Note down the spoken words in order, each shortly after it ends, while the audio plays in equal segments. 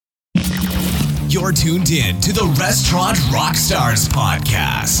You're tuned in to the Restaurant Rockstars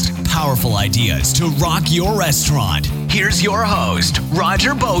podcast. Powerful ideas to rock your restaurant. Here's your host, Roger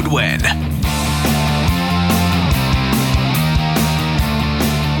Beaudoin.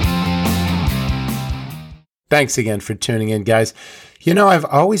 Thanks again for tuning in, guys. You know, I've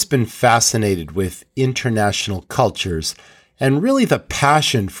always been fascinated with international cultures, and really the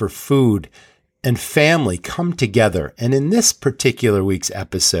passion for food and family come together. And in this particular week's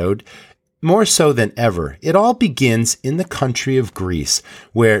episode, more so than ever, it all begins in the country of Greece,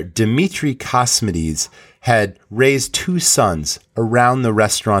 where Dimitri Kosmides had raised two sons around the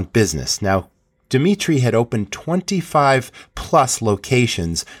restaurant business. Now, Dimitri had opened 25 plus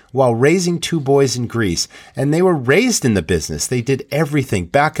locations while raising two boys in Greece, and they were raised in the business. They did everything,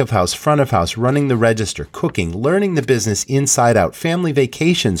 back of house, front of house, running the register, cooking, learning the business inside out. Family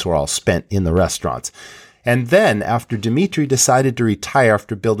vacations were all spent in the restaurants. And then, after Dimitri decided to retire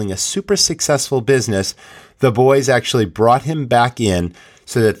after building a super successful business, the boys actually brought him back in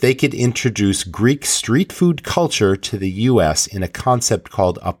so that they could introduce Greek street food culture to the U.S. in a concept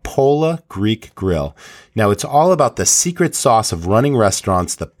called Apolla Greek Grill. Now, it's all about the secret sauce of running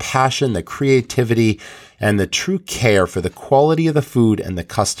restaurants, the passion, the creativity, and the true care for the quality of the food and the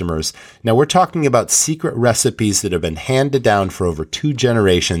customers. Now, we're talking about secret recipes that have been handed down for over 2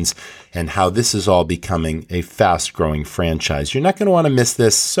 generations and how this is all becoming a fast-growing franchise. You're not going to want to miss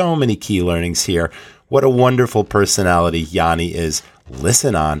this. So many key learnings here. What a wonderful personality Yanni is.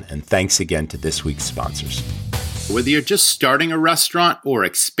 Listen on, and thanks again to this week's sponsors. Whether you're just starting a restaurant or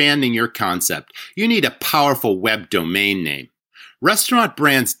expanding your concept, you need a powerful web domain name.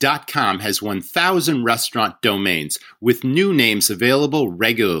 RestaurantBrands.com has 1,000 restaurant domains with new names available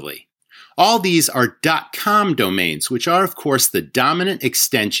regularly. All these are .com domains, which are, of course, the dominant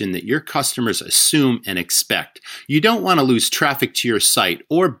extension that your customers assume and expect. You don't want to lose traffic to your site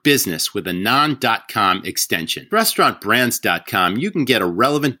or business with a non.com extension. RestaurantBrands.com, you can get a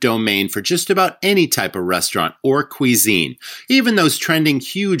relevant domain for just about any type of restaurant or cuisine, even those trending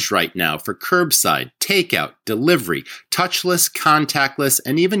huge right now for curbside, takeout, delivery, touchless, contactless,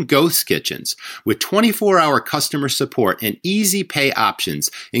 and even ghost kitchens. With 24-hour customer support and easy pay options,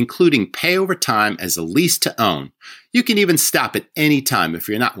 including pay over time as a lease to own. You can even stop at any time if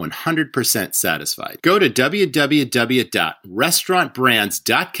you're not 100% satisfied. Go to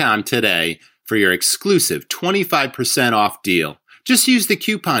www.restaurantbrands.com today for your exclusive 25% off deal. Just use the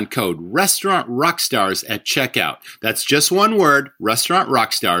coupon code Restaurant Rockstars at checkout. That's just one word, Restaurant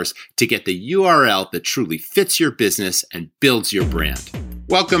Rockstars, to get the URL that truly fits your business and builds your brand.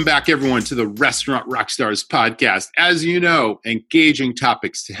 Welcome back, everyone, to the Restaurant Rockstars podcast. As you know, engaging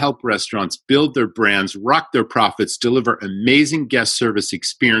topics to help restaurants build their brands, rock their profits, deliver amazing guest service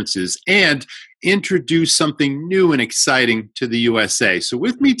experiences, and introduce something new and exciting to the USA. So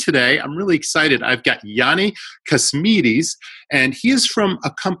with me today, I'm really excited. I've got Yanni Kosmides, and he is from a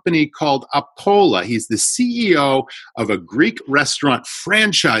company called Apolla. He's the CEO of a Greek restaurant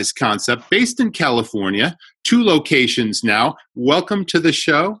franchise concept based in California, 2 locations now. Welcome to the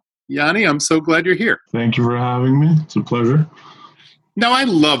show, Yanni. I'm so glad you're here. Thank you for having me. It's a pleasure. Now, I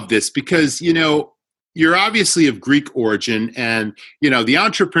love this because, you know, you're obviously of Greek origin, and you know the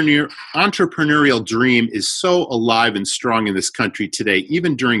entrepreneurial dream is so alive and strong in this country today,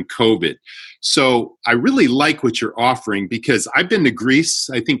 even during COVID. So I really like what you're offering because I've been to Greece,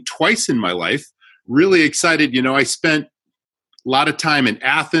 I think, twice in my life. Really excited. You know, I spent a lot of time in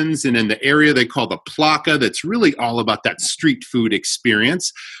Athens and in the area they call the Plaka. That's really all about that street food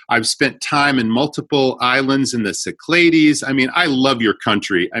experience. I've spent time in multiple islands in the Cyclades. I mean, I love your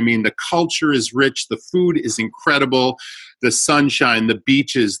country. I mean, the culture is rich. The food is incredible. The sunshine, the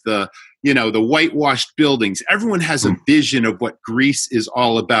beaches, the whitewashed buildings. Everyone has a vision of what Greece is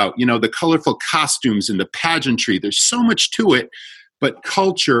all about. You know, the colorful costumes and the pageantry. There's so much to it. But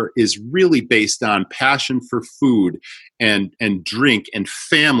culture is really based on passion for food and drink and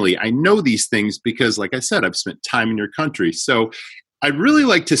family. I know these things because, like I said, I've spent time in your country. So I'd really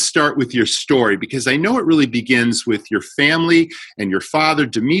like to start with your story because I know it really begins with your family and your father,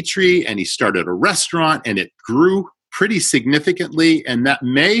 Dimitri, and he started a restaurant and it grew pretty significantly, and that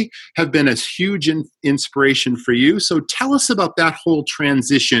may have been a huge inspiration for you. So tell us about that whole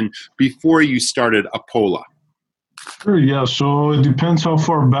transition before you started Apolla. Sure, yeah. So it depends how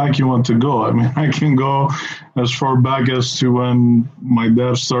far back you want to go. I mean, I can go as far back as to when my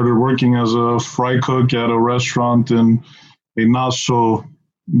dad started working as a fry cook at a restaurant in a not so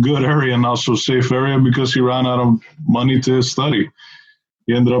good area, not so safe area, because he ran out of money to study.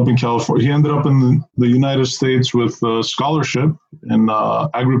 He ended up in California. He ended up in the United States with a scholarship in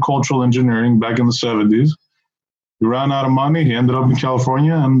agricultural engineering back in the 70s. he ran out of money. He ended up in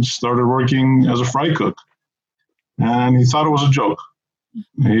California and started working as a fry cook. And he thought it was a joke.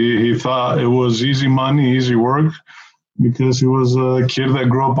 He thought it was easy money, easy work, because he was a kid that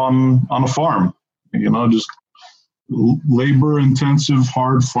grew up on a farm, just labor-intensive,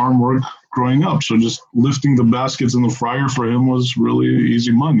 hard farm work growing up. So just lifting the baskets in the fryer for him was really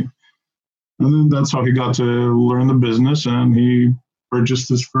easy money. And then that's how he got to learn the business, and he purchased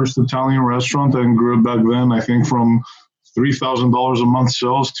his first Italian restaurant and grew it back then, I think, from $3,000 a month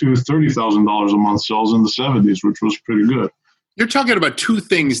sales to $30,000 a month sales in the 70s, which was pretty good. You're talking about two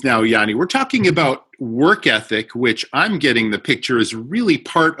things now, Yanni. We're talking about work ethic, which I'm getting the picture is really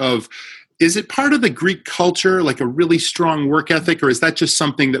part of. Is it part of the Greek culture, like a really strong work ethic, or is that just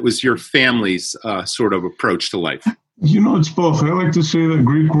something that was your family's sort of approach to life? It's both. I like to say that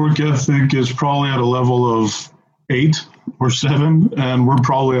Greek work ethic is probably at a level of 8 or 7, and we're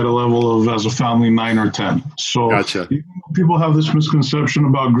probably at a level of, as a family, 9 or 10. So gotcha. People have this misconception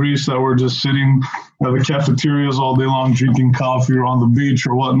about Greece that we're just sitting at the cafeterias all day long drinking coffee or on the beach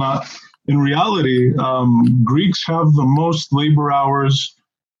or whatnot. In reality, Greeks have the most labor hours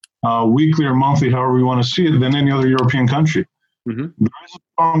weekly or monthly, however you want to see it, than any other European country. Mm-hmm. There is a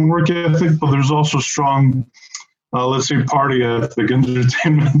strong work ethic, but there's also strong, let's say, party ethic,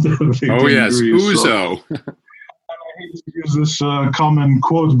 entertainment ethic. Oh, yes, Ouzo. So, I hate to use this common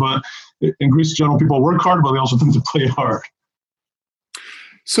quote, but in Greece, in general, people work hard, but they also tend to play hard.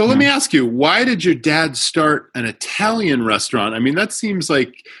 So let me ask you, why did your dad start an Italian restaurant? I mean, that seems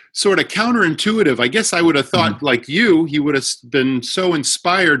like sort of counterintuitive. I guess I would have thought, like you, he would have been so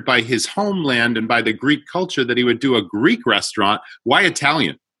inspired by his homeland and by the Greek culture that he would do a Greek restaurant. Why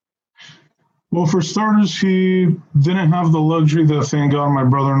Italian? Well, for starters, he didn't have the luxury that, thank God, my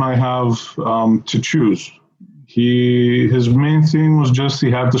brother and I have to choose. His main thing was just he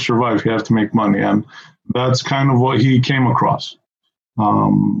had to survive. He had to make money. And that's kind of what he came across.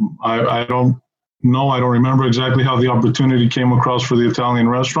 I don't know. I don't remember exactly how the opportunity came across for the Italian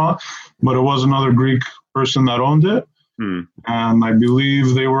restaurant, but it was another Greek person that owned it. And I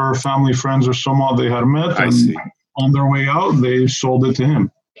believe they were family friends or someone they had met. And on their way out, they sold it to him.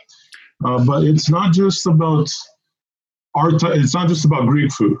 But it's not just about it's not just about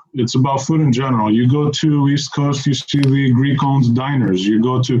Greek food. It's about food in general. You go to East Coast, you see the Greek-owned diners. You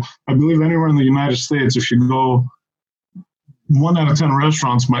go to, I believe, anywhere in the United States, if you go, 1 out of 10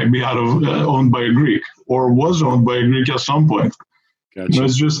 restaurants might be owned by a Greek or was owned by a Greek at some point. Gotcha.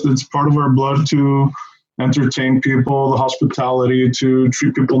 It's part of our blood to entertain people, the hospitality, to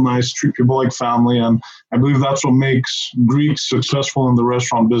treat people nice, treat people like family. And I believe that's what makes Greeks successful in the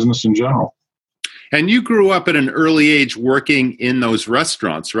restaurant business in general. And you grew up at an early age working in those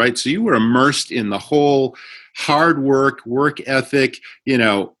restaurants, right? So you were immersed in the whole hard work ethic,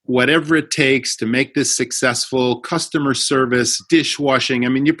 whatever it takes to make this successful, customer service, dishwashing. I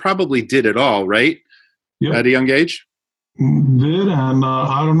mean, you probably did it all, right? Yep. At a young age? Did, and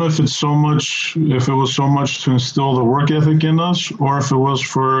I don't know if it was so much to instill the work ethic in us, or if it was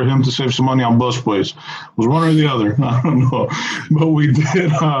for him to save some money on busboys. It was one or the other. I don't know, but we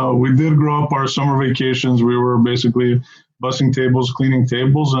did grow up our summer vacations. We were basically bussing tables, cleaning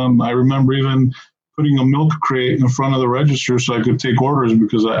tables, and I remember even putting a milk crate in front of the register so I could take orders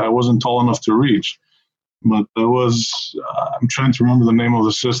because I wasn't tall enough to reach. But it was, I'm trying to remember the name of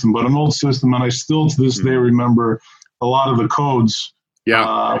the system, but an old system, and I still to this day remember a lot of the codes.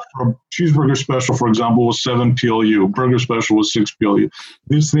 Yeah. For a cheeseburger special, for example, was 7 PLU. Burger special was 6 PLU.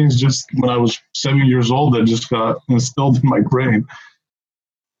 These things just, when I was 7 years old, that just got instilled in my brain.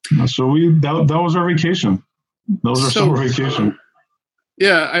 So that was our vacation. That was our summer vacation.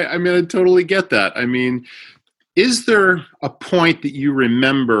 Yeah, I mean, I totally get that. I mean, is there a point that you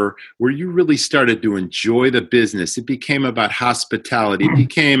remember where you really started to enjoy the business? It became about hospitality. It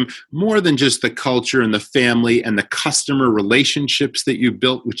became more than just the culture and the family and the customer relationships that you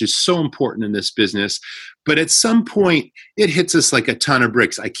built, which is so important in this business. But at some point, it hits us like a ton of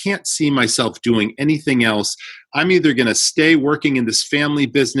bricks. I can't see myself doing anything else. I'm either going to stay working in this family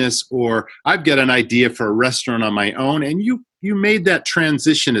business, or I've got an idea for a restaurant on my own. And you made that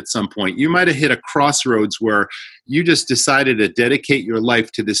transition at some point. You might have hit a crossroads where you just decided to dedicate your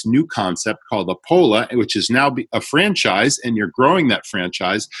life to this new concept called Apolla, which is now a franchise, and you're growing that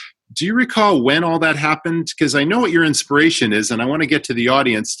franchise. Do you recall when all that happened? Because I know what your inspiration is, and I want to get to the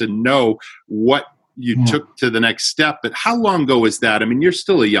audience to know what you took to the next step. But how long ago was that? I mean, you're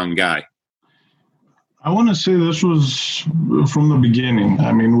still a young guy. I want to say this was from the beginning.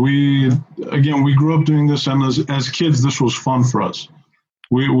 I mean, we grew up doing this, and as kids, this was fun for us.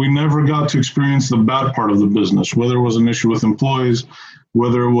 we never got to experience the bad part of the business, whether it was an issue with employees,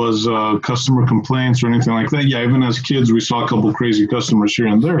 whether it was customer complaints or anything like that. Yeah, even as kids, we saw a couple of crazy customers here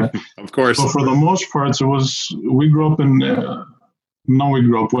and there. Of course. But for the most part, we grew up in,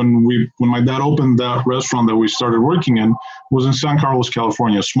 when my dad opened that restaurant that we started working in, was in San Carlos,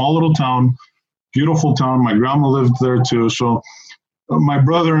 California, a small little town, beautiful town. My grandma lived there too. So my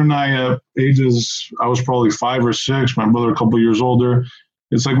brother and I, at ages, I was probably 5 or 6, my brother a couple of years older.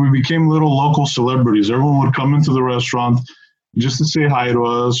 It's like we became little local celebrities. Everyone would come into the restaurant just to say hi to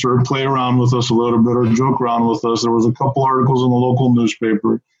us or play around with us a little bit or joke around with us. There was a couple articles in the local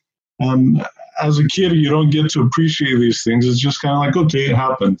newspaper. And as a kid, you don't get to appreciate these things. It's just kind of like, okay, it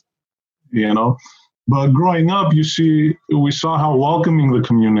happened, you know. But growing up, we saw how welcoming the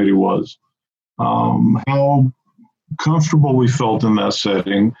community was, how comfortable we felt in that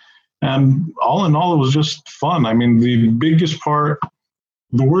setting. And all in all, it was just fun. I mean, the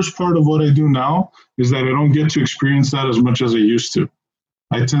worst part of what I do now is that I don't get to experience that as much as I used to.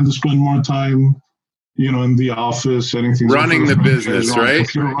 I tend to spend more time, in the office, setting things running the business, right?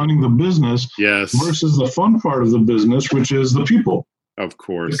 If you're running the business, yes, versus the fun part of the business, which is the people. Of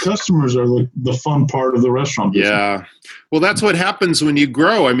course. The customers are the fun part of the restaurant business. Yeah. Well, that's what happens when you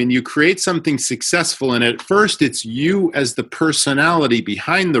grow. I mean, you create something successful, and at first it's you as the personality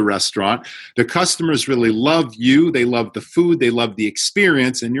behind the restaurant. The customers really love you. They love the food. They love the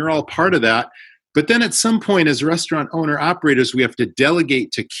experience, and you're all part of that. But then at some point, as restaurant owner operators, we have to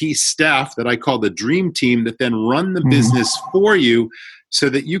delegate to key staff that I call the dream team that then run the business for you so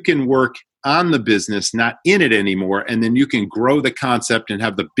that you can work on the business, not in it anymore. And then you can grow the concept and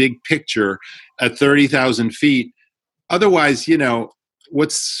have the big picture at 30,000 feet. Otherwise, you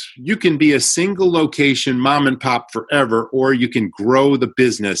can be a single location mom and pop forever, or you can grow the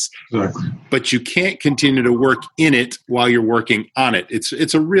business, exactly. But you can't continue to work in it while you're working on it.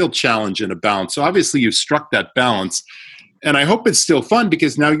 It's a real challenge and a balance. So obviously you've struck that balance, and I hope it's still fun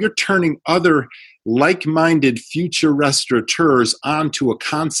because now you're turning other like-minded future restaurateurs onto a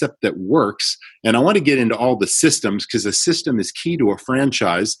concept that works. And I want to get into all the systems because a system is key to a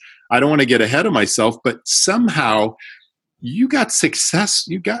franchise. I don't want to get ahead of myself, but somehow you got success,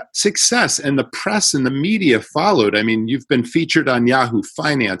 and the press and the media followed. I mean, you've been featured on Yahoo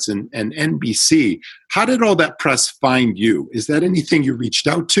Finance and NBC. How did all that press find you? Is that anything you reached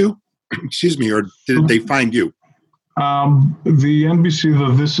out to? Excuse me, or did they find you? The NBC,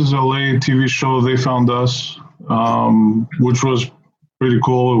 the This Is LA TV show, they found us, which was pretty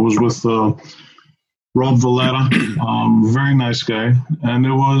cool. It was with Rob Valletta, very nice guy. And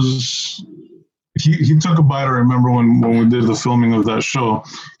it was, he took a bite. I remember when we did the filming of that show,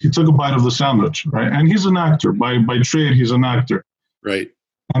 he took a bite of the sandwich, right? And he's an actor. By trade, he's an actor. Right.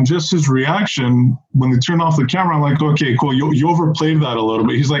 And just his reaction when they turned off the camera, I'm like, okay, cool. You overplayed that a little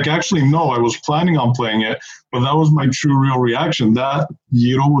bit. He's like, actually, no, I was planning on playing it, but that was my true, real reaction. That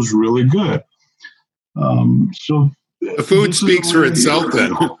gyro was really good. So the food speaks for itself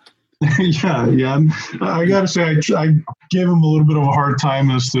then. Yeah. I got to say, I gave him a little bit of a hard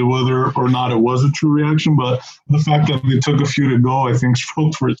time as to whether or not it was a true reaction, but the fact that they took a few to go, I think,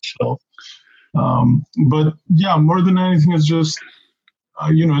 spoke for itself. But yeah, more than anything, it's just,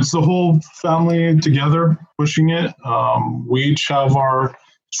 it's the whole family together pushing it. We each have our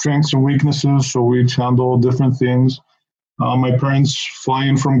strengths and weaknesses, so we each handle different things. My parents fly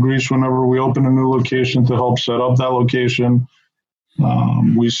in from Greece whenever we open a new location to help set up that location.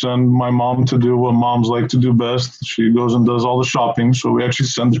 We send my mom to do what moms like to do best. She goes and does all the shopping, so we actually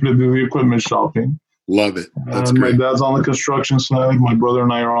send her to do the equipment shopping. Love it. That's and great. My dad's on the construction side. My brother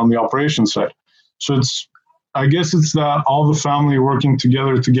and I are on the operations side. So I guess it's that all the family working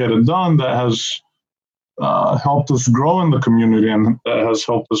together to get it done that has helped us grow in the community and that has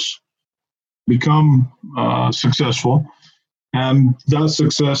helped us become successful. And that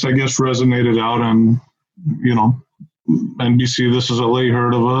success, I guess, resonated out, and NBC, This Is LA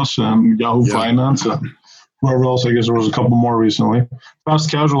heard of us, and Yahoo Finance, and whoever else. I guess there was a couple more recently.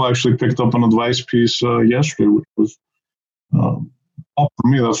 Fast Casual actually picked up an advice piece yesterday, which was for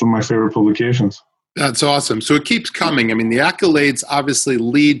me, that's one of my favorite publications. That's awesome. So it keeps coming. I mean, the accolades obviously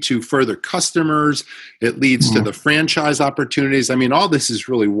lead to further customers. It leads to the franchise opportunities. I mean, all this is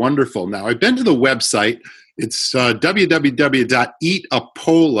really wonderful. Now, I've been to the website. It's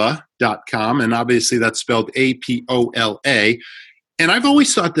www.eatapola.com, and obviously that's spelled APOLA. And I've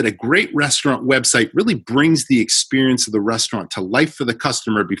always thought that a great restaurant website really brings the experience of the restaurant to life for the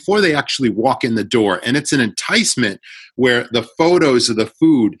customer before they actually walk in the door. And it's an enticement where the photos of the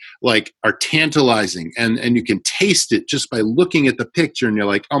food are tantalizing, and you can taste it just by looking at the picture, and you're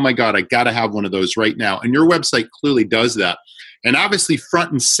like, oh my God, I got to have one of those right now. And your website clearly does that. And obviously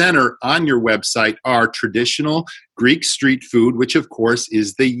front and center on your website are traditional Greek street food, which of course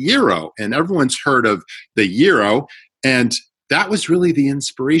is the gyro. And everyone's heard of the gyro. And that was really the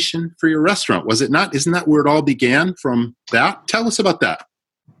inspiration for your restaurant, was it not? Isn't that where it all began from that? Tell us about that.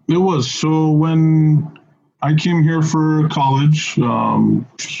 It was. So when I came here for college a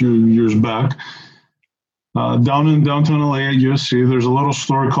few years back, down in downtown LA at USC, there's a little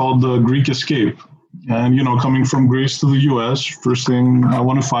store called the Greek Escape. And, coming from Greece to the US, first thing I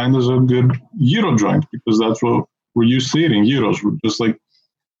want to find is a good gyro joint, because that's what we're used to eating, gyros. We're just like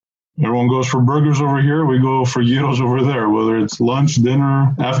everyone goes for burgers over here, we go for gyros over there. Whether it's lunch,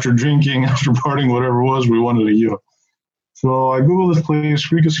 dinner, after drinking, after partying, whatever it was, we wanted a gyro. So I Googled this place,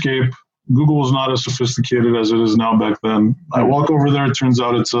 Greek Escape. Google was not as sophisticated as it is now back then. I walk over there, it turns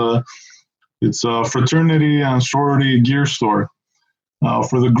out it's a fraternity and sorority gear store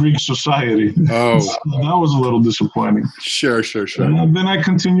for the Greek society. Oh. So that was a little disappointing. Sure. And then I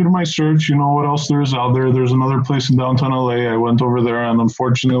continued my search, what else there is out there. There's another place in downtown LA. I went over there, and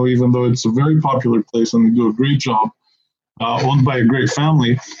unfortunately, even though it's a very popular place and they do a great job, owned by a great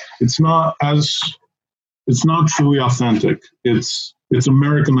family, it's not truly authentic. It's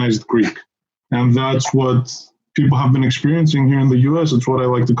Americanized Greek. And that's what people have been experiencing here in the US. It's what I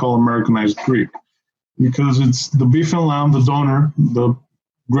like to call Americanized Greek, because it's the beef and lamb, the doner, the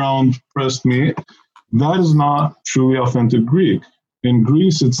ground pressed meat. That is not truly authentic Greek. In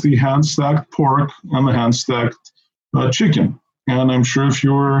Greece, it's the hand-stacked pork and the hand-stacked chicken. And I'm sure if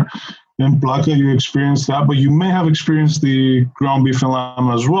you were in Plaka, you experienced that, but you may have experienced the ground beef and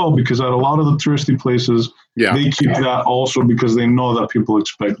lamb as well, because at a lot of the touristy places, they keep that also because they know that people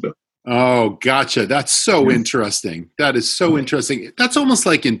expect it. Oh, gotcha. That's so interesting. That is so interesting. That's almost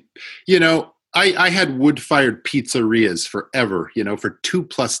like I had wood-fired pizzerias forever, for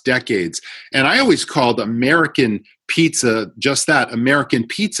 2+ decades. And I always called American pizza just that, American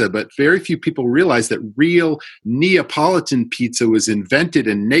pizza. But very few people realize that real Neapolitan pizza was invented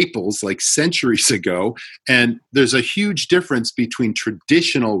in Naples like centuries ago. And there's a huge difference between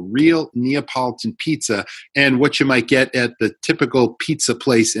traditional, real Neapolitan pizza and what you might get at the typical pizza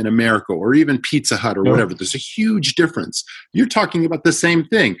place in America, or even Pizza Hut or whatever. There's a huge difference. You're talking about the same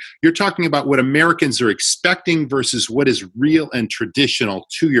thing. You're talking about what Americans are expecting versus what is real and traditional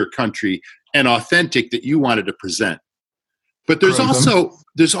to your country and authentic that you wanted to present. But there's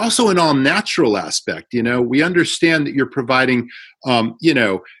also an all natural aspect. We understand that you're providing,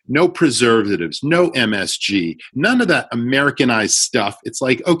 no preservatives, no MSG, none of that Americanized stuff. It's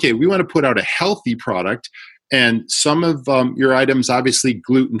like, okay, we want to put out a healthy product, and some of your items obviously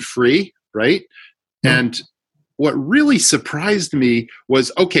gluten-free, right? Mm-hmm. And what really surprised me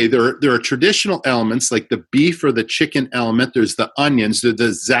was, okay, there are traditional elements like the beef or the chicken element. There's the onions, there's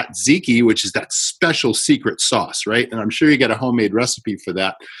the tzatziki, which is that special secret sauce, right? And I'm sure you got a homemade recipe for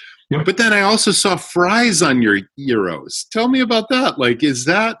that. Yep. But then I also saw fries on your gyros. Tell me about that. Like, is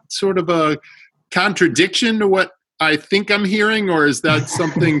that sort of a contradiction to what I think I'm hearing, or is that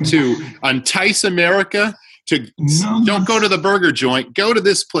something to entice America? Don't go to the burger joint, go to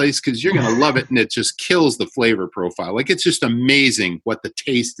this place because you're going to love it, and it just kills the flavor profile. Like, it's just amazing what the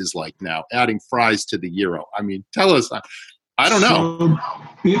taste is like now, adding fries to the gyro. I mean, tell us. I don't know.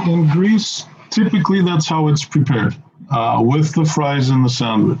 So in Greece, typically that's how it's prepared, with the fries in the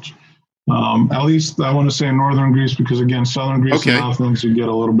sandwich. At least I want to say northern Greece, because again, southern Greece and Athens, you get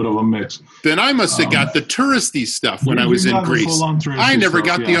a little bit of a mix. Then I must have got the touristy stuff when I was in Greece. I never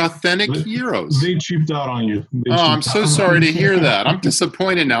got the authentic gyros. They cheaped out on you. I'm so sorry to hear that. I'm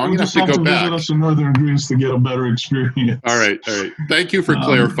disappointed now. I'm going to have to go back. Visit us in northern Greece to get a better experience. All right. Thank you for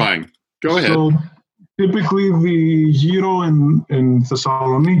clarifying. Go ahead. So typically the gyro in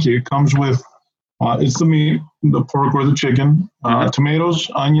Thessaloniki comes with it's the meat, the pork or the chicken, tomatoes,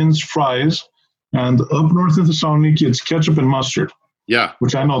 onions, fries, and up north in Thessaloniki, it's ketchup and mustard. Yeah.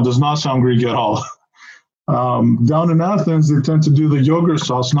 Which I know does not sound Greek at all. Down in Athens, they tend to do the yogurt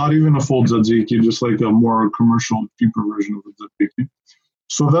sauce, not even a full tzatziki, just like a more commercial, cheaper version of the tzatziki.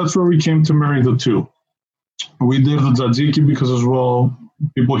 So that's where we came to marry the two. We did the tzatziki because, as well,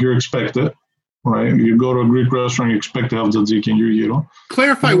 people here expect it. Right, you go to a Greek restaurant, you expect to have tzatziki in your gyro.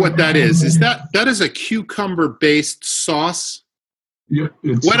 Clarify what that is. Is that is a cucumber-based sauce? Yeah.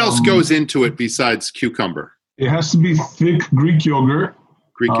 What else goes into it besides cucumber? It has to be thick Greek yogurt.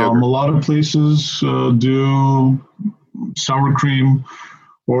 A lot of places do sour cream,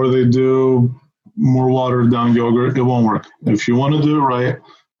 or they do more watered down yogurt. It won't work. If you want to do it right,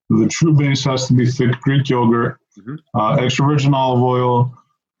 the true base has to be thick Greek yogurt, extra virgin olive oil,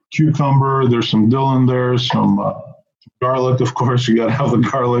 cucumber, there's some dill in there, some Garlic, of course, you got to have the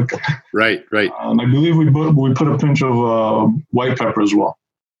garlic. Right. And I believe we put a pinch of white pepper as well.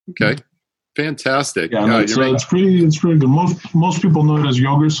 Okay. Fantastic. Yeah, it's pretty good. Most people know it as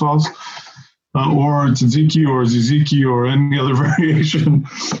yogurt sauce, or tzatziki or tzatziki or any other variation.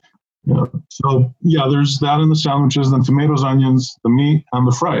 Yeah. So there's that in the sandwiches, then tomatoes, onions, the meat, and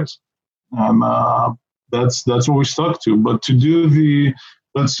the fries, and that's what we stuck to. But to do the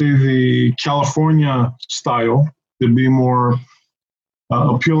California style, to be more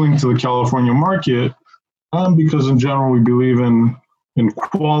appealing to the California market, and because in general we believe in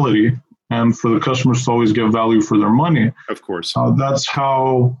quality, and for the customers to always get value for their money. Of course. That's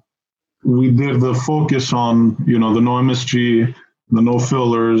how we did the focus on, the no MSG, the no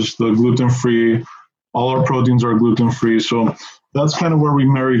fillers, the gluten-free. All our proteins are gluten-free. So that's kind of where we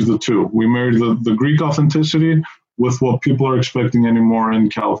married the two. We married the Greek authenticity with what people are expecting anymore in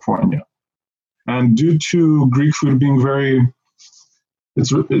California. And due to Greek food being it's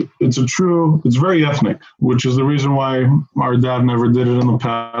very ethnic, which is the reason why our dad never did it in the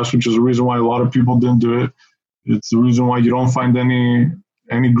past, which is the reason why a lot of people didn't do it. It's the reason why you don't find any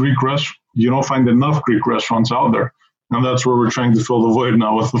Greek you don't find enough Greek restaurants out there. And that's where we're trying to fill the void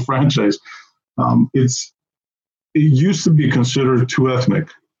now with the franchise. It used to be considered too ethnic.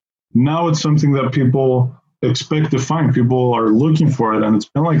 Now it's something that people expect to find. People are looking for it, and it's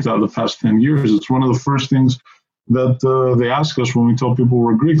been like that the past 10 years. It's one of the first things that they ask us when we tell people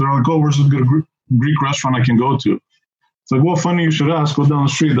we're Greek. They're like, "Oh, where's a good Greek restaurant I can go to?" It's like, well, funny you should ask. Go down the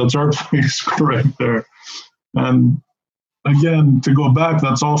street. That's our place right there. And again, to go back,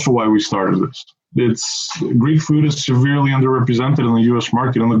 that's also why we started this. Greek food is severely underrepresented in the U.S.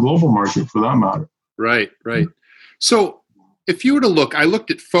 market and the global market, for that matter. Right. So if you were to look, I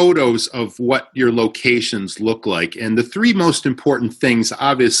looked at photos of what your locations look like, and the three most important things,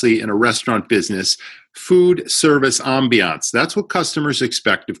 obviously, in a restaurant business: food, service, ambiance. That's what customers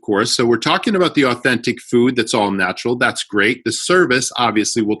expect, of course. So we're talking about the authentic food that's all natural. That's great. The service,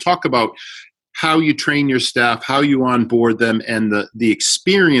 obviously, we'll talk about how you train your staff, how you onboard them, and the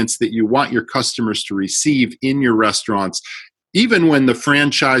experience that you want your customers to receive in your restaurants, even when the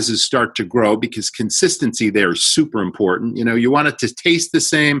franchises start to grow, because consistency there is super important. You want it to taste the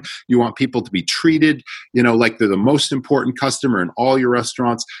same. You want people to be treated, like they're the most important customer in all your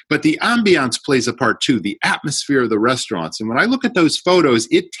restaurants. But the ambiance plays a part too, the atmosphere of the restaurants. And when I look at those photos,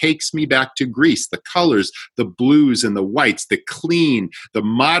 it takes me back to Greece. The colors, the blues and the whites, the clean, the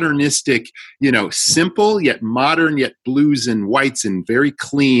modernistic, simple yet modern, yet blues and whites and very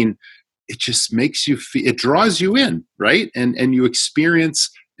clean. It just makes you feel, it draws you in, right? And you experience,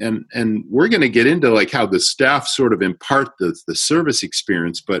 and we're going to get into like how the staff sort of impart the service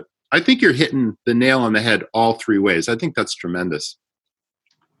experience, but I think you're hitting the nail on the head all three ways. I think that's tremendous.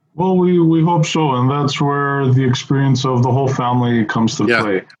 Well, we hope so, and that's where the experience of the whole family comes to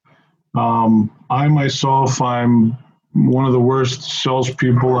play. I myself, I'm one of the worst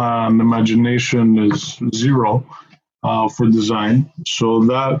salespeople, and imagination is zero for design. So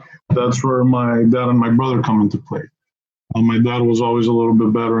that's where my dad and my brother come into play. My dad was always a little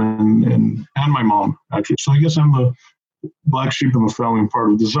bit better, and my mom, actually. So I guess I'm the black sheep in the family and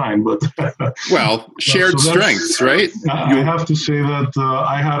part of design. But well, shared strengths, right? I have to say that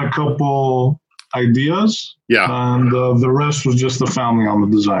I had a couple ideas, and the rest was just the family on the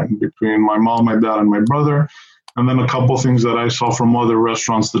design, between my mom, my dad, and my brother, and then a couple things that I saw from other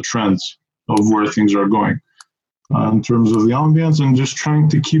restaurants, the trends of where things are going. In terms of the ambience, and just trying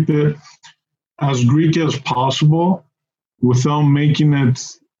to keep it as Greek as possible without making it,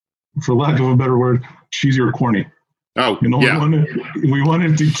 for lack of a better word, cheesy or corny. Oh, we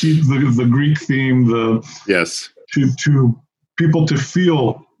wanted to keep the Greek theme, to people to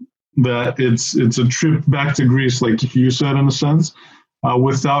feel that it's a trip back to Greece, like you said, in a sense,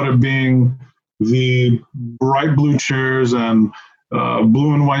 without it being the bright blue chairs and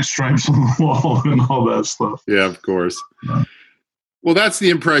blue and white stripes on the wall and all that stuff. Yeah, of course. Yeah. Well, that's the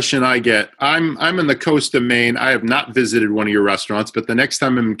impression I get. I'm in the coast of Maine. I have not visited one of your restaurants, but the next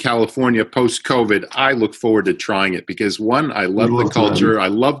time I'm in California post-COVID, I look forward to trying it because, one, I love the culture. I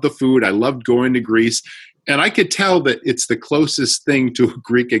love the food. I loved going to Greece. And I could tell that it's the closest thing to a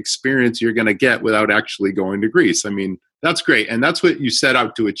Greek experience you're going to get without actually going to Greece. I mean, that's great. And that's what you set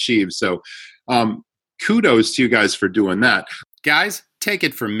out to achieve. So kudos to you guys for doing that. Guys, take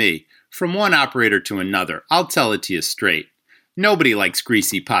it from me. From one operator to another, I'll tell it to you straight. Nobody likes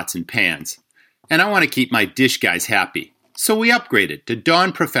greasy pots and pans. And I want to keep my dish guys happy. So we upgraded to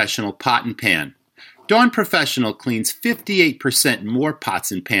Dawn Professional Pot and Pan. Dawn Professional cleans 58% more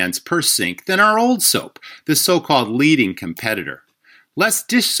pots and pans per sink than our old soap, the so-called leading competitor. Less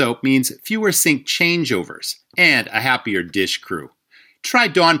dish soap means fewer sink changeovers and a happier dish crew. Try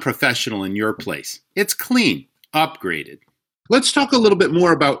Dawn Professional in your place. It's clean, upgraded. Let's talk a little bit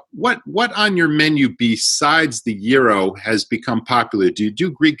more about what on your menu besides the gyro has become popular. Do you do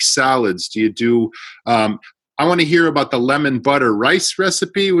Greek salads? Do you do, I want to hear about the lemon butter rice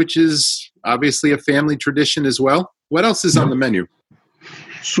recipe, which is obviously a family tradition as well. What else is on the menu?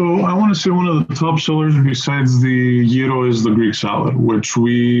 So I want to say one of the top sellers besides the gyro is the Greek salad, which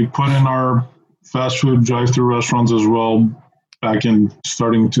we put in our fast food drive-through restaurants as well back in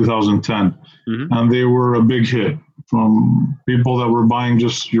starting 2010. Mm-hmm. And they were a big hit from people that were buying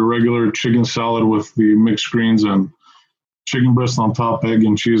just your regular chicken salad with the mixed greens and chicken breast on top, egg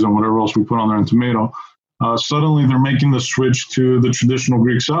and cheese and whatever else we put on there and tomato. Suddenly they're making the switch to the traditional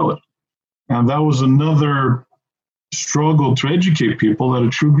Greek salad. And that was another struggle to educate people that a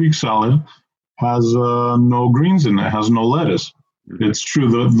true Greek salad has no greens in it, has no lettuce. It's true.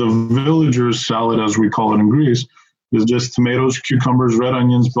 The villagers salad, as we call it in Greece, is just tomatoes, cucumbers, red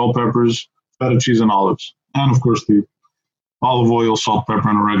onions, bell peppers, feta cheese, and olives. And, of course, the olive oil, salt, pepper,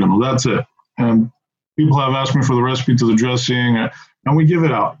 and oregano. That's it. And people have asked me for the recipe to the dressing, and we give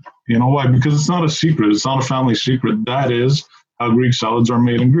it out. You know why? Because it's not a secret. It's not a family secret. That is how Greek salads are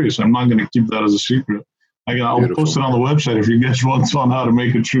made in Greece. I'm not going to keep that as a secret. I'll post it on the website if you guys want on how to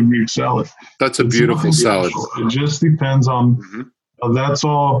make a true Greek salad. That's a beautiful salad. It just depends on, that's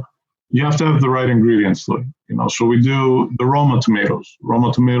all. You have to have the right ingredients, though. You know, so we do the Roma tomatoes.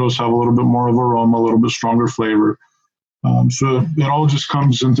 Roma tomatoes have a little bit more of aroma, a little bit stronger flavor. So it all just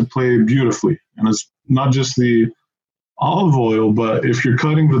comes into play beautifully. And it's not just the olive oil, but if you're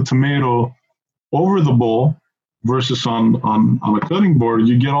cutting the tomato over the bowl versus on a cutting board,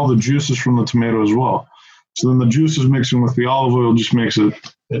 you get all the juices from the tomato as well. So then the juices mixing with the olive oil just makes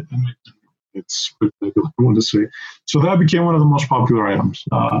it's spectacular, I want to say. So that became one of the most popular items.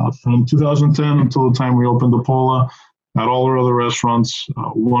 From 2010 until the time we opened the Pola, at all our other restaurants,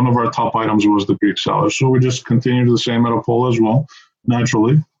 one of our top items was the Greek salad. So we just continued the same at a Pola as well,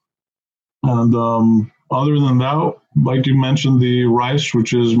 naturally. And other than that, like you mentioned, the rice,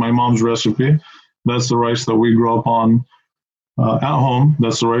 which is my mom's recipe. That's the rice that we grew up on at home.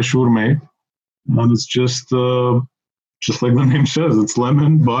 That's the rice she would make. And it's just like the name says, it's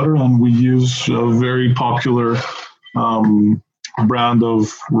lemon, butter, and we use a very popular brand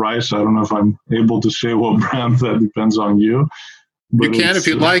of rice. I don't know if I'm able to say what brand, that depends on you. But you can if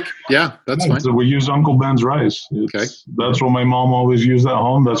you'd like. Yeah, that's fine. So we use Uncle Ben's rice. Okay. That's what my mom always used at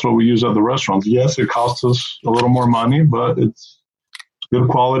home. That's what we use at the restaurant. Yes, it costs us a little more money, but it's good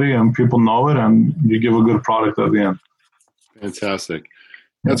quality and people know it, and you give a good product at the end. Fantastic.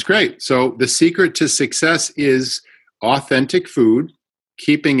 That's great. So the secret to success is authentic food,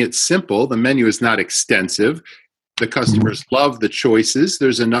 keeping it simple. The menu is not extensive. The customers love the choices.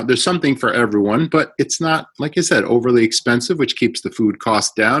 There's something for everyone, but it's not, like I said, overly expensive, which keeps the food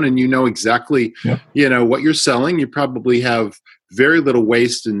cost down. And you know exactly, what you're selling. You probably have very little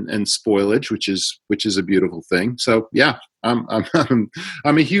waste and spoilage, which is a beautiful thing. So yeah, I'm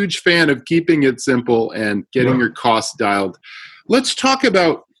a huge fan of keeping it simple and getting your costs dialed. Let's talk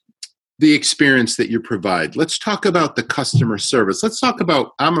about the experience that you provide. Let's talk about the customer service. Let's talk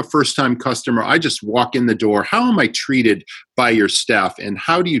about, I'm a first-time customer. I just walk in the door. How am I treated by your staff, and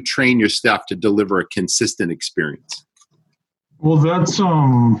how do you train your staff to deliver a consistent experience? Well, that's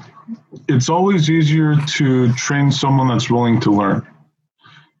it's always easier to train someone that's willing to learn.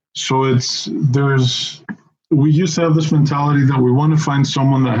 So we used to have this mentality that we want to find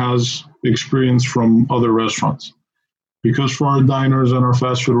someone that has experience from other restaurants. Because for our diners and our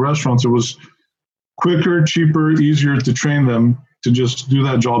fast food restaurants, it was quicker, cheaper, easier to train them to just do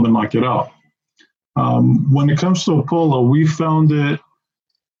that job and knock it out. When it comes to Pola, we found it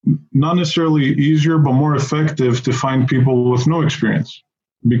not necessarily easier, but more effective to find people with no experience,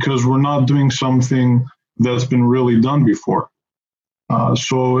 because we're not doing something that's been really done before.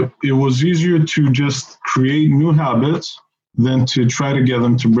 So it was easier to just create new habits than to try to get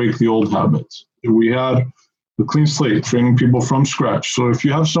them to break the old habits. We had a clean slate, training people from scratch. So if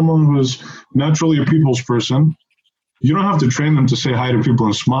you have someone who is naturally a people's person, you don't have to train them to say hi to people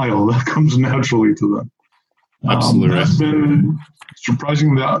and smile. That comes naturally to them. Absolutely. That's been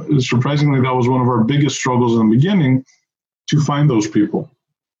surprisingly, that was one of our biggest struggles in the beginning, to find those people.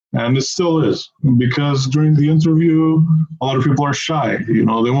 And it still is, because during the interview, a lot of people are shy. They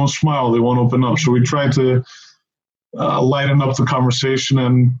won't smile, they won't open up. So we try to lighten up the conversation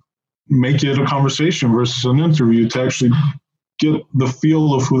and make it a conversation versus an interview, to actually get the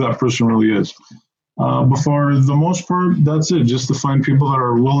feel of who that person really is. But for the most part, that's it. Just to find people that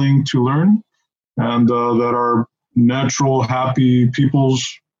are willing to learn and that are natural, happy people.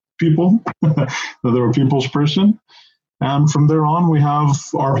 That they're a people's person. And from there on, we have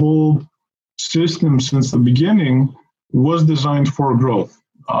our whole system since the beginning was designed for growth.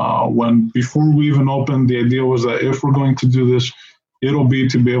 Before we even opened, the idea was that if we're going to do this, it'll be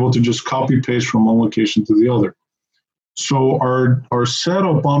to be able to just copy paste from one location to the other. So our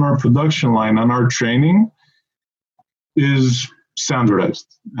setup on our production line and our training is standardized.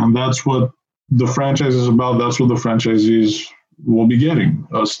 And that's what the franchise is about. That's what the franchisees will be getting.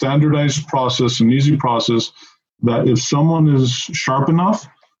 A standardized process, an easy process that if someone is sharp enough,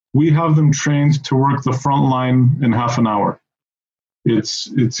 we have them trained to work the front line in half an hour.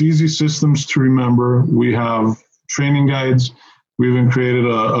 It's easy systems to remember. We have training guides. We even created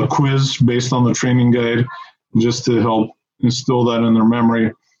a quiz based on the training guide just to help instill that in their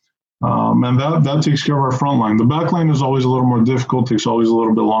memory. And that takes care of our front line. The back line is always a little more difficult, takes always a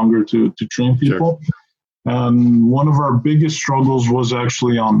little bit longer to train people. Sure. And one of our biggest struggles was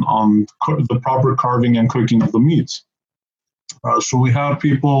actually on the proper carving and cooking of the meats. So we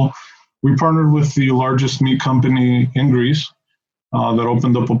partnered with the largest meat company in Greece that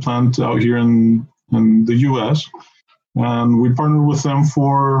opened up a plant out here in the US. And we partnered with them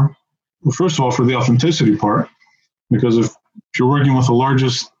first of all, for the authenticity part, because if you're working with the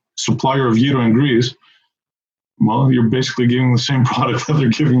largest supplier of gyro in Greece, well, you're basically giving the same product that they're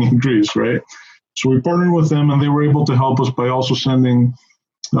giving in Greece, right? So we partnered with them, and they were able to help us by also sending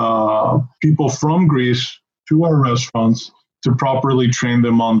people from Greece to our restaurants to properly train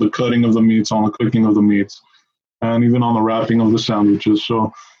them on the cutting of the meats, on the cooking of the meats, and even on the wrapping of the sandwiches.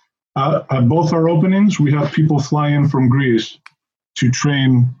 So at both our openings, we have people fly in from Greece to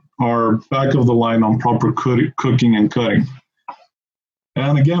train our back of the line on proper cooking and cutting.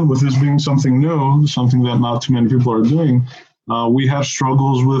 And again, with this being something new, something that not too many people are doing, we have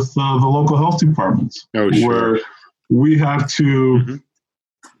struggles with the local health departments, where we have to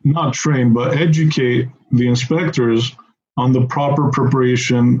not train, but educate the inspectors on the proper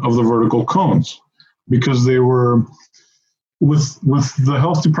preparation of the vertical cones, because they were, with the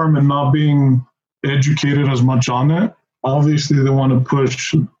health department not being educated as much on it, obviously they want to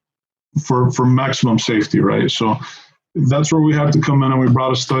push for maximum safety, right? So that's where we had to come in, and we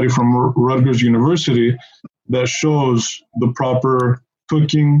brought a study from Rutgers University that shows the proper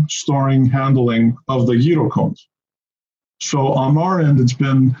cooking, storing, handling of the gyro cones. So on our end, it's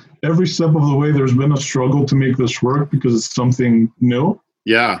been every step of the way, there's been a struggle to make this work because it's something new.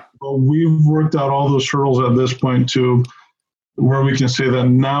 Yeah. But we've worked out all those hurdles at this point to where we can say that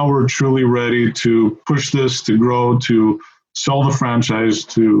now we're truly ready to push this, to grow, to sell the franchise,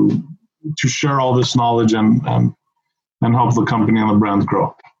 to share all this knowledge and help the company and the brand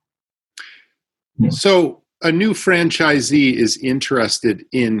grow. Yeah. So a new franchisee is interested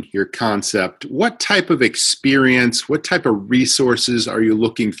in your concept. What type of experience, what type of resources are you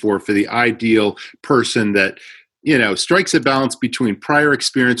looking for the ideal person that, strikes a balance between prior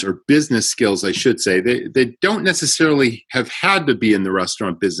experience or business skills, I should say? They don't necessarily have had to be in the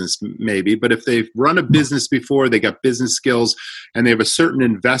restaurant business, maybe, but if they've run a business before, they got business skills, and they have a certain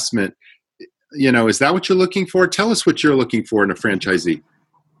investment, is that what you're looking for? Tell us what you're looking for in a franchisee.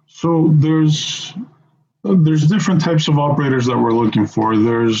 So there's different types of operators that we're looking for.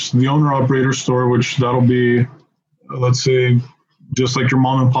 There's the owner-operator store, which that'll be, let's say, just like your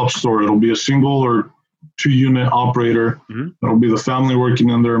mom and pop store. It'll be a single or 2-unit operator. Mm-hmm. That'll be the family working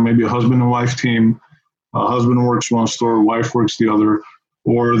in there, maybe a husband and wife team. Husband works one store, wife works the other,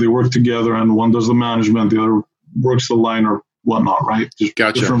 or they work together and one does the management, the other works the line or whatnot, right? Just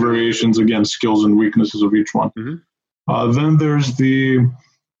different variations, again, skills and weaknesses of each one. Mm-hmm. Then there's the...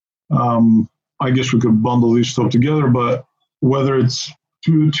 I guess we could bundle these stuff together, but whether it's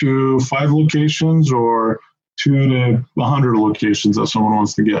 2 to 5 locations or 2 to 100 locations that someone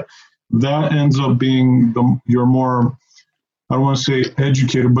wants to get, that ends up being your more, I don't want to say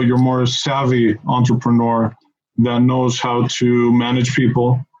educated, but your more savvy entrepreneur that knows how to manage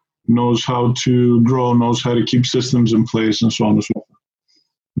people, knows how to grow, knows how to keep systems in place, and so on and so forth.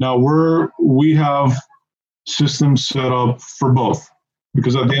 Now we have systems set up for both.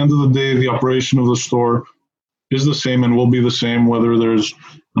 Because at the end of the day, the operation of the store is the same and will be the same whether there's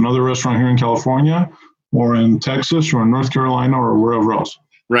another restaurant here in California or in Texas or in North Carolina or wherever else.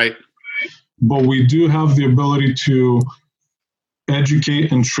 Right. But we do have the ability to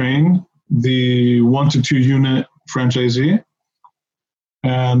educate and train the 1 to 2 unit franchisee.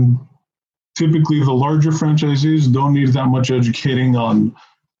 And typically the larger franchisees don't need that much educating on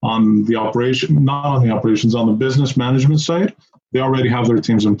the operation, not on the operations, on the business management side. They already have their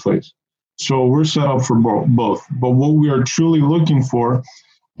teams in place. So we're set up for both. But what we are truly looking for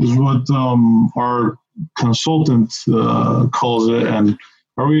is what our consultant calls it. And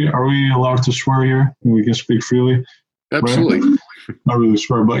are we allowed to swear here? We can speak freely. Absolutely. Right? Not really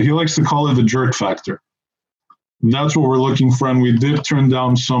swear, but he likes to call it the jerk factor. That's what we're looking for, and we did turn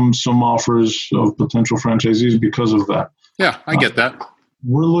down some offers of potential franchisees because of that. Yeah, I get that.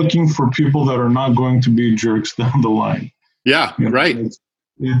 We're looking for people that are not going to be jerks down the line. Yeah, right.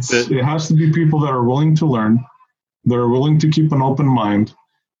 It has to be people that are willing to learn, that are willing to keep an open mind,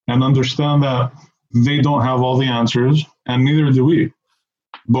 and understand that they don't have all the answers, and neither do we.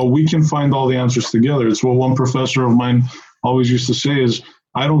 But we can find all the answers together. It's what one professor of mine always used to say is,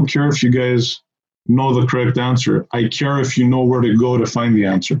 I don't care if you guys know the correct answer. I care if you know where to go to find the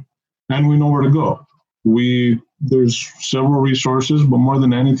answer. And we know where to go. There's several resources, but more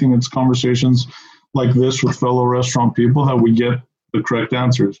than anything, it's conversations like this with fellow restaurant people that we get the correct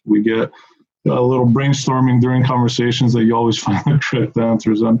answers. We get a little brainstorming during conversations that you always find the correct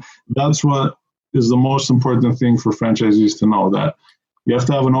answers. And that's what is the most important thing for franchisees to know, that you have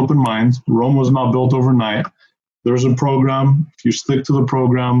to have an open mind. Rome was not built overnight. There's a program. If you stick to the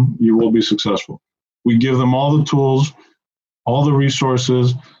program, you will be successful. We give them all the tools, all the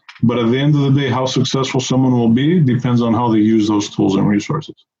resources, but at the end of the day, how successful someone will be depends on how they use those tools and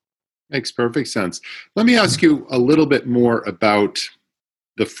resources. Makes perfect sense. Let me ask you a little bit more about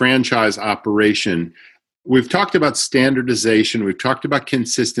the franchise operation. We've talked about standardization, we've talked about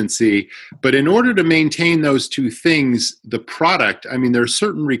consistency, but in order to maintain those two things, the product, I mean, there are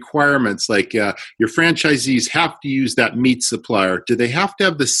certain requirements, like your franchisees have to use that meat supplier. Do they have to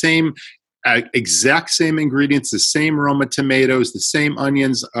have the same exact same ingredients, the same Roma tomatoes, the same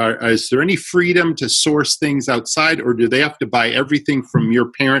onions? Is there any freedom to source things outside, or do they have to buy everything from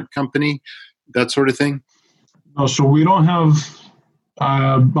your parent company, that sort of thing? No, so we don't have,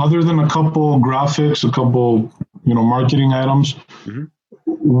 other than a couple graphics, a couple marketing items. Mm-hmm.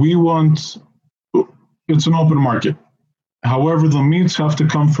 It's an open market. However, the meats have to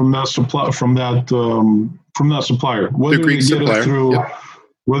come from that supplier,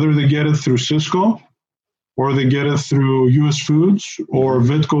 whether they get it through Sysco, or they get it through US Foods or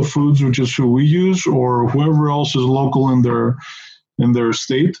Vitco Foods, which is who we use, or whoever else is local in their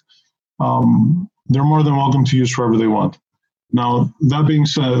state. They're more than welcome to use whoever they want. Now, that being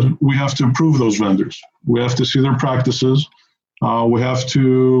said, we have to approve those vendors. We have to see their practices. We have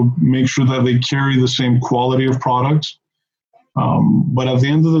to make sure that they carry the same quality of products. But at the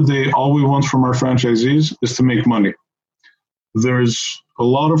end of the day, all we want from our franchisees is to make money. There's a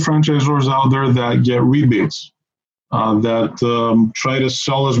lot of franchisors out there that get rebates, that try to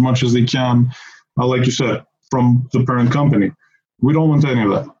sell as much as they can, like you said, from the parent company. We don't want any of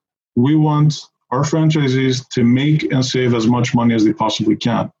that. We want our franchisees to make and save as much money as they possibly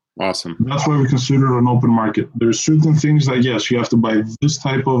can. Awesome. That's why we consider it an open market. There's certain things that, yes, you have to buy this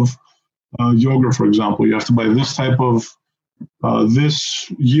type of yogurt, for example. You have to buy this type of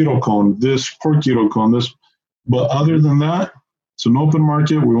this gyro cone, this pork gyro cone, this. But other than that, it's an open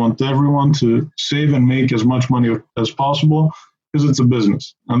market. We want everyone to save and make as much money as possible because it's a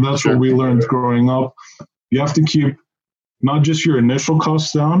business. And that's what we learned growing up. You have to keep not just your initial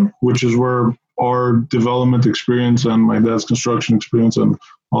costs down, which is where our development experience and my dad's construction experience and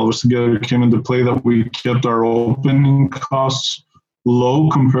all of us together came into play, that we kept our opening costs low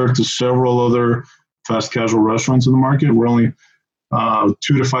compared to several other fast casual restaurants in the market. We're only $200,000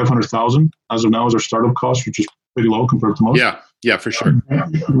 to $500,000 as of now as our startup cost, which is pretty low compared to most. Yeah, for sure.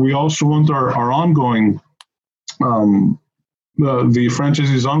 We also want our ongoing, the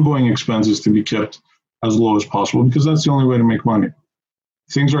franchisee's ongoing expenses to be kept as low as possible, because that's the only way to make money.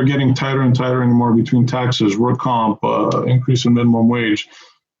 Things are getting tighter and tighter anymore between taxes, work comp, increase in minimum wage,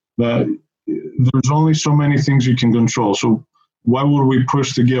 that there's only so many things you can control. So why would we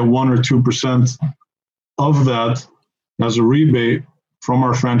push to get 1 or 2% of that as a rebate from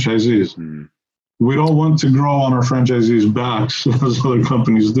our franchisees? We don't want to grow on our franchisees' backs as other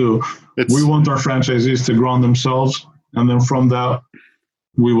companies do. We want our franchisees to grow on themselves, and then from that,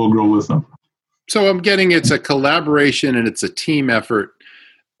 we will grow with them. So I'm getting it's a collaboration and it's a team effort,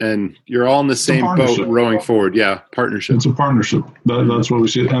 and you're all in the same boat rowing forward. Yeah, partnership. It's a partnership. That's what we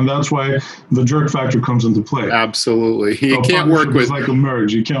see. And that's why the jerk factor comes into play. Absolutely. You can't work with... It's like a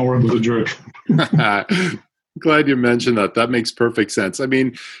marriage. You can't work with a jerk. Glad you mentioned that. That makes perfect sense. I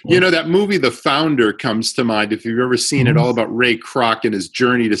mean, that movie, The Founder, comes to mind. If you've ever seen it, all about Ray Kroc and his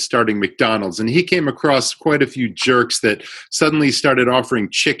journey to starting McDonald's. And he came across quite a few jerks that suddenly started offering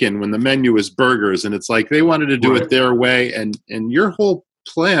chicken when the menu was burgers. And it's like they wanted to do it their way. And your whole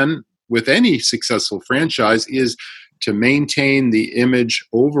plan with any successful franchise is to maintain the image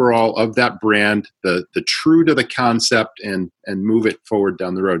overall of that brand, the true to the concept, and move it forward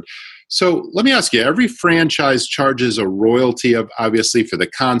down the road. So let me ask you, every franchise charges a royalty of obviously for the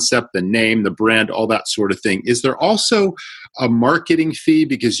concept, the name, the brand, all that sort of thing. Is there also a marketing fee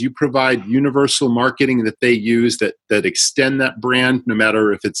because you provide universal marketing that they use that extend that brand, no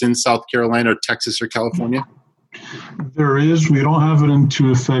matter if it's in South Carolina or Texas or California? There is. We don't have it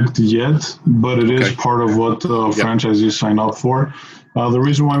into effect yet, but it is part of what franchisees sign up for. The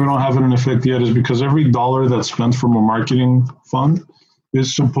reason why we don't have it in effect yet is because every dollar that's spent from a marketing fund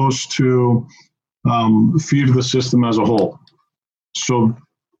is supposed to feed the system as a whole. So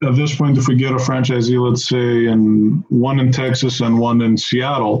at this point, if we get a franchisee, let's say, one in Texas and one in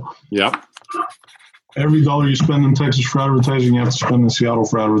Seattle, every dollar you spend in Texas for advertising, you have to spend in Seattle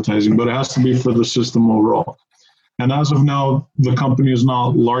for advertising, but it has to be for the system overall. And as of now, the company is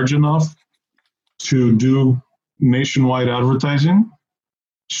not large enough to do nationwide advertising.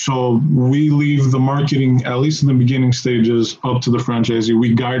 So we leave the marketing, at least in the beginning stages, up to the franchisee.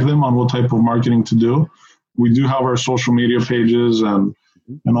 We guide them on what type of marketing to do. We do have our social media pages and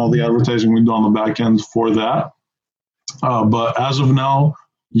all the advertising we do on the back end for that. But as of now,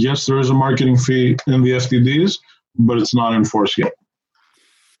 yes, there is a marketing fee in the FDDs, but it's not enforced yet.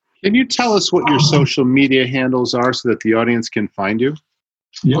 Can you tell us what your social media handles are so that the audience can find you?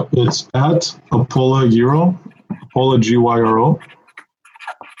 Yep, it's at Apolla Gyro, Apolla Gyro.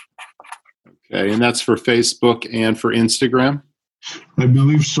 Okay, and that's for Facebook and for Instagram? I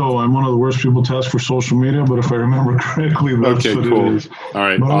believe so. I'm one of the worst people to ask for social media, but if I remember correctly, that's what it is. All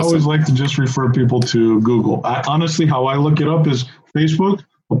right, but awesome. I always like to just refer people to Google. Honestly, how I look it up is Facebook,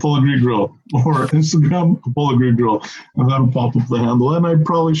 Apolla Greek Grill, or Instagram, Apolla Greek Grill, and that'll pop up the handle. And I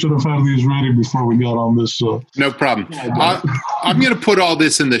probably should have had these ready before we got on this. No problem. I'm going to put all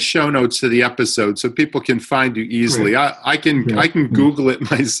this in the show notes to the episode so people can find you easily. I can Google it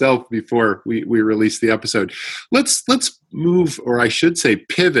myself before we release the episode. Let's move, or I should say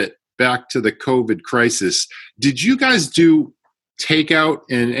pivot back to the COVID crisis. Did you guys do takeout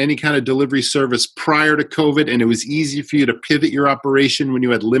and any kind of delivery service prior to COVID, and it was easy for you to pivot your operation when you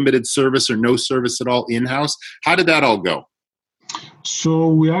had limited service or no service at all in-house? How did that all go? So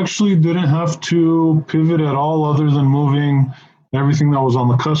we actually didn't have to pivot at all other than moving everything that was on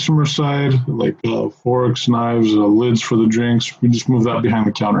the customer side, like forks, knives, lids for the drinks. We just moved that behind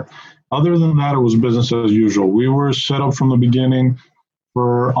the counter. Other than that, it was business as usual. We were set up from the beginning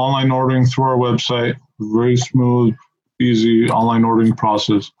for online ordering through our website, very smooth, easy online ordering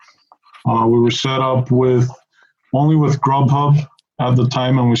process. We were set up only with Grubhub at the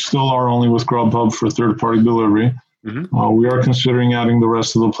time, and we still are only with Grubhub for third-party delivery. Mm-hmm. We are considering adding the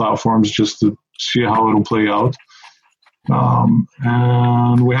rest of the platforms just to see how it'll play out.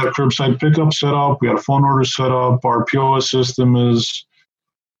 And we had curbside pickup set up. We had a phone order set up. Our POS system is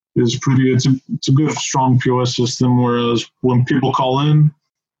pretty. It's a good, strong POS system. Whereas when people call in,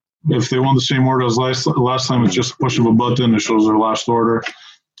 if they want the same order as last time, it's just a push of a button. It shows their last order.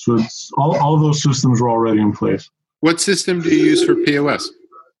 So it's all those systems were already in place. What system do you use for POS?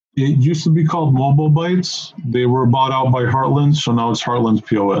 It used to be called Mobile Bytes. They were bought out by Heartland, so now it's Heartland's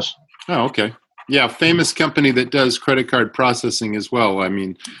POS. Oh, okay. Yeah, famous company that does credit card processing as well. I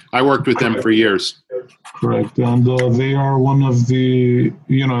mean, I worked with them for years. Correct. And they are one of the,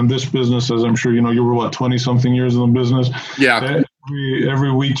 in this business, as I'm sure you know, you were, 20-something years in the business? Yeah.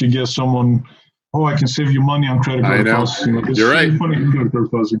 Every week you get someone, I can save you money on credit card processing. You're right. Money on credit card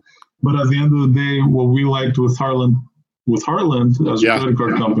processing. But at the end of the day, what we liked with Heartland as a credit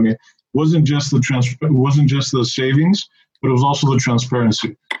card company wasn't just the savings, but it was also the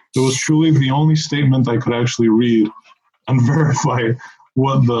transparency. It was truly the only statement I could actually read and verify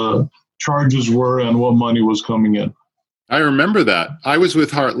what the charges were and what money was coming in. I remember that. I was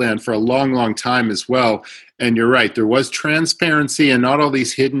with Heartland for a long, long time as well. And you're right. There was transparency and not all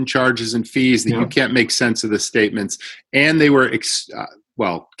these hidden charges and fees that you can't make sense of the statements. And they were,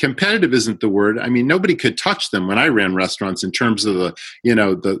 competitive isn't the word. I mean, nobody could touch them when I ran restaurants in terms of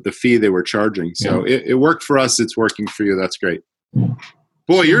the fee they were charging. So it worked for us. It's working for you. That's great. Yeah.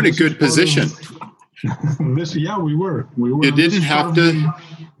 Boy, you're in a good position. We were. You didn't have to.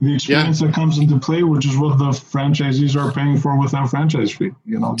 The experience that comes into play, which is what the franchisees are paying for without franchise fee.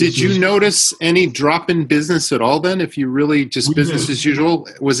 Did you notice any drop in business at all then? If you really just business as usual,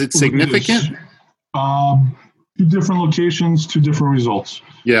 was it significant? 2 different locations, 2 different results.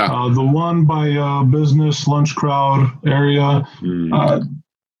 Yeah. The one by business lunch crowd area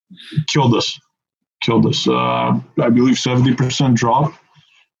killed us. I believe 70% drop.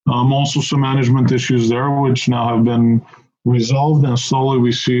 Also some management issues there, which now have been resolved, and slowly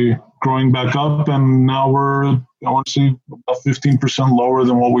we see growing back up. And now we're, I want to say, about 15% lower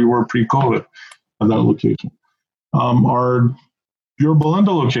than what we were pre-COVID at that location. Our Yorba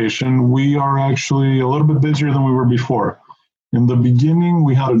Linda location, we are actually a little bit busier than we were before. In the beginning,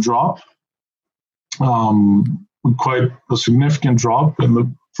 we had a drop, quite a significant drop. In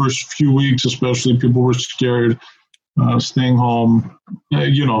the first few weeks, especially, people were scared, staying home.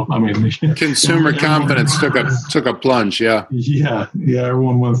 Consumer confidence took a plunge. Yeah.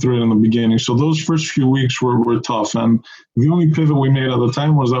 Everyone went through it in the beginning. So those first few weeks were tough, and the only pivot we made at the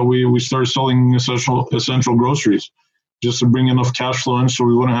time was that we started selling essential groceries, just to bring enough cash flow in so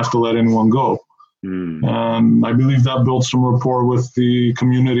we wouldn't have to let anyone go. And I believe that built some rapport with the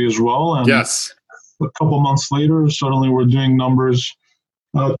community as well. And yes, a couple months later, suddenly we're doing numbers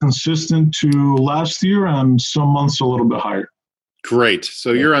consistent to last year, and some months a little bit higher. Great.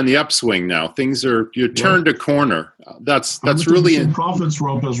 So you're on the upswing now. You turned a corner. That's really profits were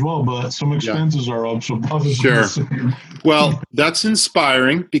up as well, but some expenses are up. So profits sure. Are the same. Well, that's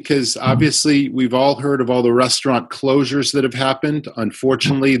inspiring, because obviously we've all heard of all the restaurant closures that have happened.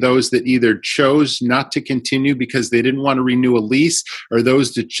 Unfortunately, those that either chose not to continue because they didn't want to renew a lease, or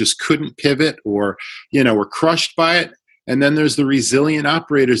those that just couldn't pivot, or were crushed by it. And then there's the resilient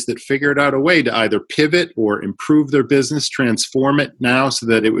operators that figured out a way to either pivot or improve their business, transform it now so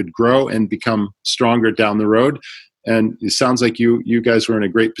that it would grow and become stronger down the road. And it sounds like you guys were in a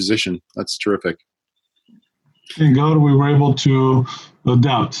great position. That's terrific. Thank God we were able to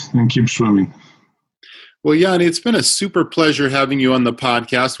adapt and keep swimming. Well, Yanni, it's been a super pleasure having you on the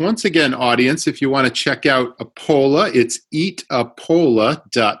podcast. Once again, audience, if you want to check out Apola, it's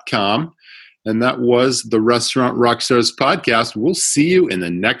eatapola.com. And that was the Restaurant Rockstars podcast. We'll see you in the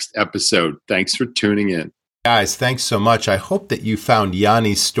next episode. Thanks for tuning in. Guys, thanks so much. I hope that you found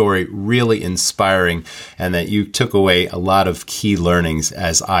Yanni's story really inspiring and that you took away a lot of key learnings,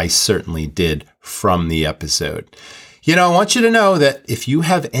 as I certainly did from the episode. I want you to know that if you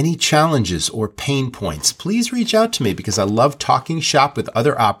have any challenges or pain points, please reach out to me, because I love talking shop with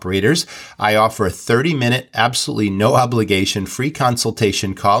other operators. I offer a 30-minute, absolutely no obligation, free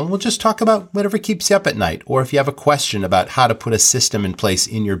consultation call, and we'll just talk about whatever keeps you up at night. Or if you have a question about how to put a system in place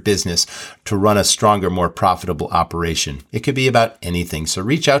in your business to run a stronger, more profitable operation. It could be about anything. So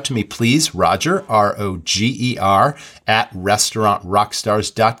reach out to me, please, Roger, ROGER, at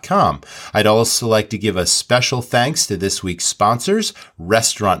restaurantrockstars.com. I'd also like to give a special thanks to this week's sponsors,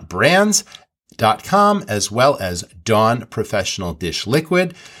 restaurantbrands.com, as well as Dawn Professional Dish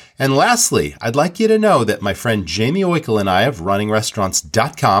Liquid. And lastly, I'd like you to know that my friend Jamie Oikel and I of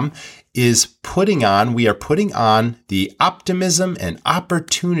runningrestaurants.com we are putting on the Optimism and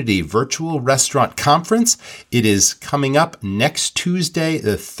Opportunity Virtual Restaurant Conference. It is coming up next Tuesday,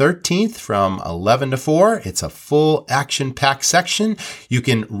 the 13th from 11 to 4. It's a full action-packed section. You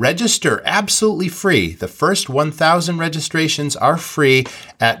can register absolutely free. The first 1,000 registrations are free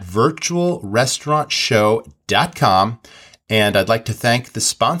at virtualrestaurantshow.com. And I'd like to thank the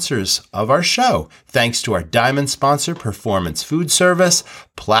sponsors of our show. Thanks to our diamond sponsor, Performance Food Service,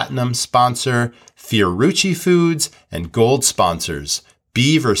 platinum sponsor, Fiorucci Foods, and gold sponsors,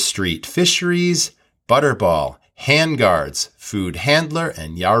 Beaver Street Fisheries, Butterball, Handguards, Food Handler,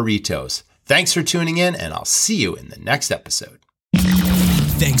 and Yarritos. Thanks for tuning in, and I'll see you in the next episode.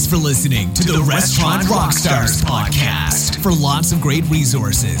 Thanks for listening to the Restaurant Rockstars podcast. For lots of great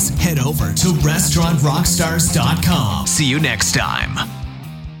resources, head over to restaurantrockstars.com. See you next time.